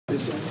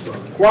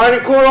Quiet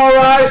in court, all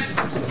rise.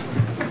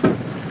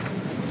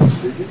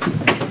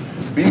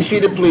 Be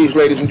seated, please,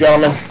 ladies and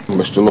gentlemen.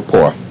 Mr.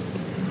 Lepore,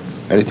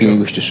 anything you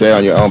wish to say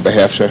on your own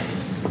behalf, sir?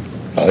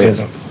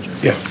 Yes.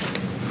 Yeah.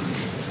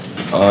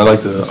 I'd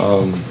like to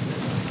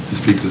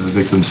speak to the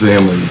victims'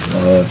 families.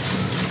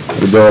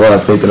 We've done a lot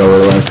of thinking over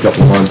the last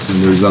couple of months,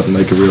 and there's nothing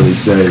I could really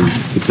say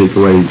to take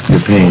away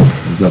your pain.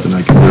 There's nothing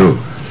I can do.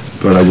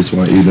 But I just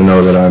want you to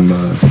know that I'm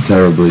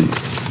terribly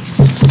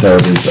sorry.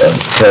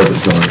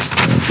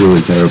 I'm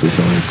truly terribly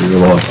sorry for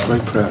your loss.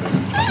 Very proud.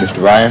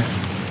 Mr. Ryan,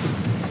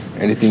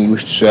 anything you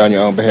wish to say on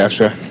your own behalf,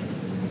 sir?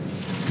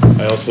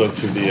 I also,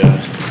 to the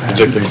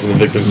victims and the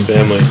victims'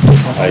 family,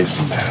 I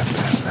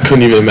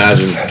couldn't even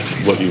imagine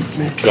what you've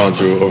gone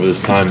through over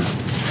this time.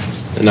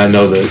 And I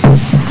know that,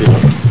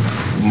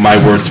 my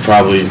words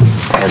probably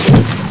aren't,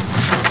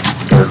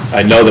 or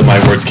I know that my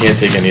words can't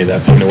take any of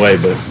that pain away,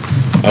 but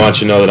I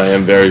want you to know that I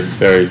am very,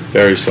 very,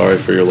 very sorry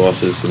for your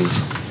losses. And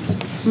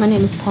my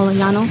name is Paula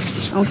Yano.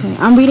 Okay,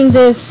 I'm reading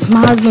this. My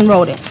husband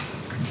wrote it.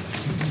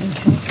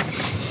 Okay.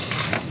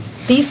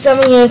 These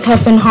 7 years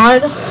have been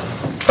hard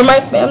for my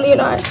family and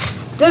I.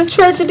 This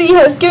tragedy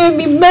has given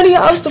me many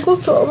obstacles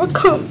to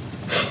overcome.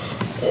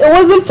 It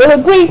wasn't for the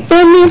great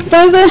family and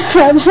friends I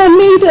have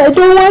made. I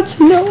don't want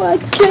to know. I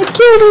can't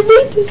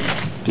read this.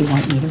 Do you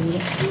want me to read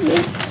it?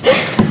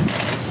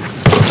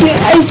 Yes.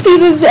 I see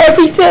this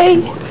every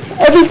day.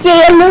 Every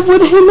day I live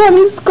with him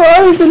having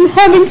scars and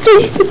having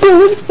things to do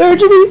with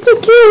surgeries and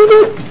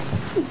killing.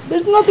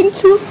 There's nothing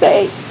to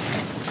say.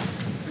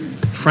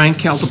 Frank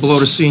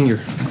Caltabelota Sr.,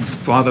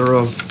 father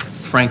of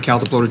Frank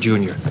Caltabelota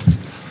Jr.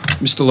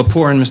 Mr.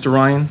 Lepore and Mr.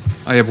 Ryan,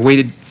 I have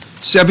waited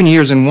 7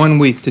 years and 1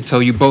 week to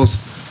tell you both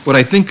what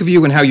I think of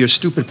you and how your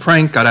stupid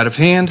prank got out of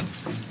hand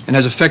and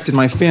has affected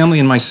my family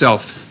and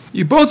myself.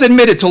 You both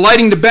admitted to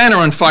lighting the banner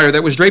on fire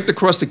that was draped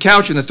across the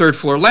couch in the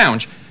third-floor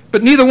lounge,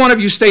 but neither one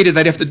of you stated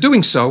that after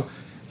doing so,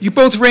 you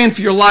both ran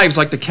for your lives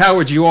like the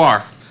cowards you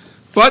are.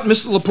 But,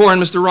 Mr. Lepore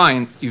and Mr.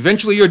 Ryan,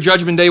 eventually your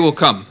judgment day will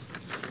come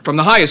from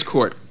the highest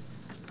court,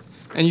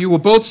 and you will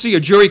both see a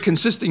jury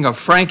consisting of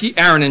Frankie,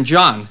 Aaron, and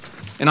John,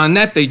 and on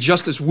that day,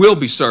 justice will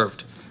be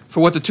served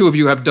for what the two of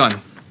you have done.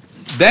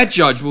 That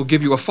judge will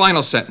give you a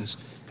final sentence,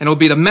 and it will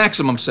be the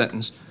maximum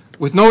sentence,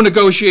 with no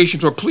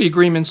negotiations or plea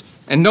agreements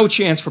and no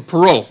chance for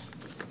parole.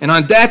 And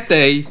on that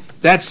day,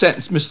 that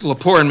sentence, Mr.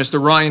 Lepore and Mr.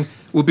 Ryan,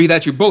 will be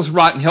that you both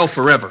rot in hell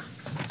forever.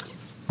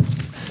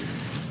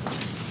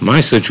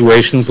 My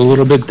situation's a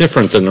little bit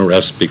different than the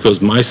rest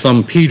because my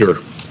son Peter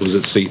was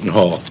at Seton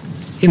Hall,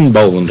 in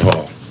Boland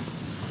Hall.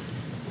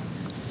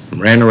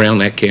 Ran around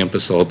that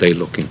campus all day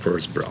looking for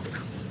his brother.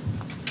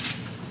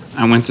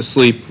 I went to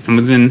sleep, and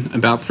within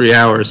about 3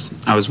 hours,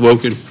 I was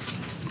woken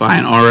by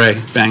an RA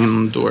banging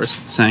on the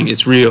doors, saying,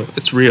 it's real,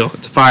 it's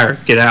a fire,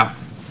 get out.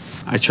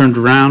 I turned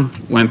around,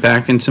 went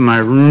back into my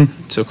room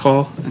to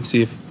call and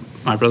see if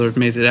my brother had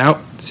made it out,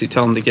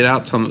 tell him to get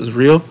out, tell him it was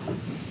real,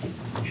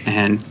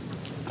 and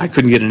I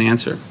couldn't get an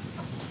answer.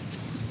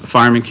 A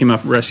fireman came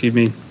up and rescued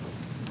me,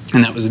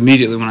 and that was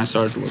immediately when I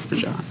started to look for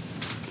John.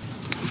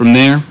 From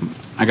there,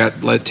 I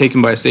got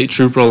taken by a state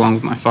trooper along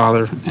with my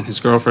father and his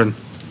girlfriend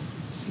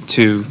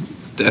to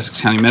the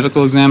Essex County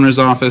Medical Examiner's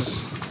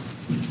office,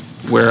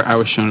 where I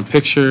was shown a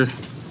picture,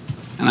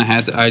 and I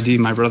had to ID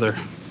my brother.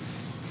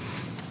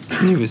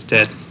 And he was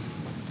dead.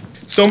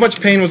 So much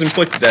pain was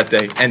inflicted that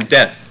day, and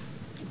death.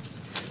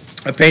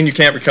 A pain you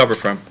can't recover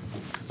from.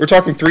 We're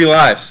talking 3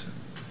 lives.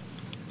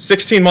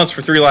 16 months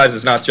for 3 lives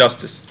is not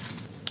justice.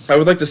 I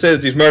would like to say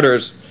that these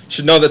murderers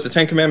should know that the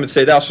 10 Commandments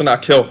say, thou shalt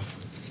not kill.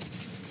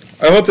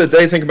 I hope that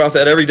they think about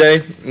that every day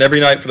and every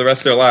night for the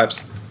rest of their lives.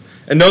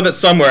 And know that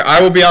somewhere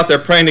I will be out there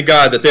praying to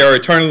God that they are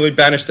eternally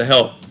banished to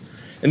hell.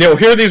 And they will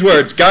hear these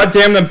words, God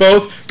damn them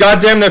both,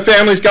 God damn their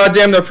families, God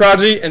damn their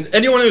progeny, and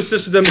anyone who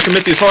assisted them to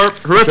commit these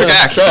horrific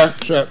acts.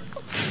 Sir.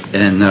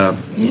 And I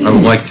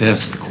would like to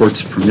ask the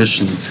court's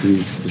permission to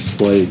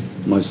display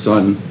my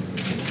son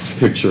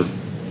picture,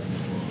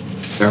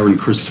 Aaron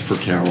Christopher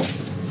Carroll.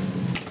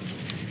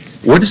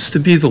 What is to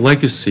be the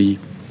legacy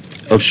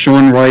of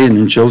Sean Ryan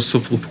and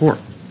Joseph Lepore?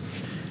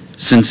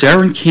 Since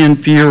Aaron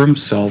can't be here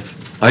himself,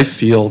 I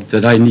feel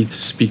that I need to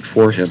speak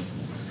for him.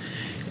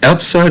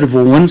 Outside of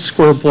a 1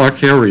 square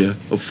block area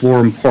of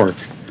Florham Park,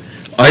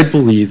 I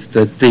believe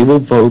that they will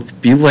both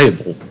be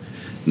labeled,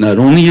 not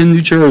only in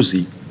New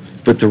Jersey,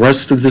 but the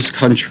rest of this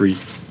country,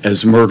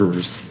 as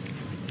murderers.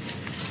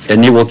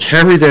 And they will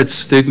carry that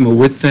stigma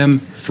with them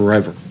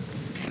forever.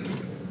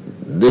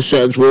 This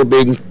sentence will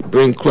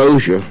bring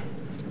closure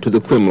to the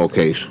criminal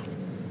case,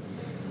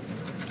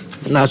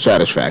 but not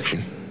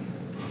satisfaction.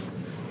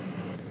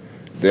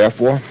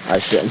 Therefore, I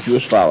sentence you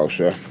as follows,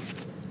 sir.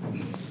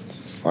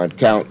 On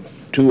count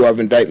 2 of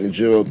indictment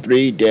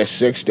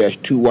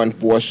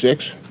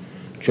 03-6-2146,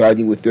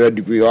 charging with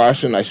 3rd-degree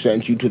arson, I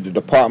sentence you to the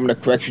Department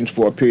of Corrections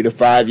for a period of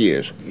 5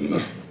 years.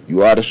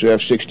 You are to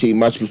serve 16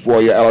 months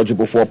before you're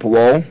eligible for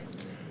parole.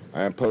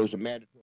 I impose a mandatory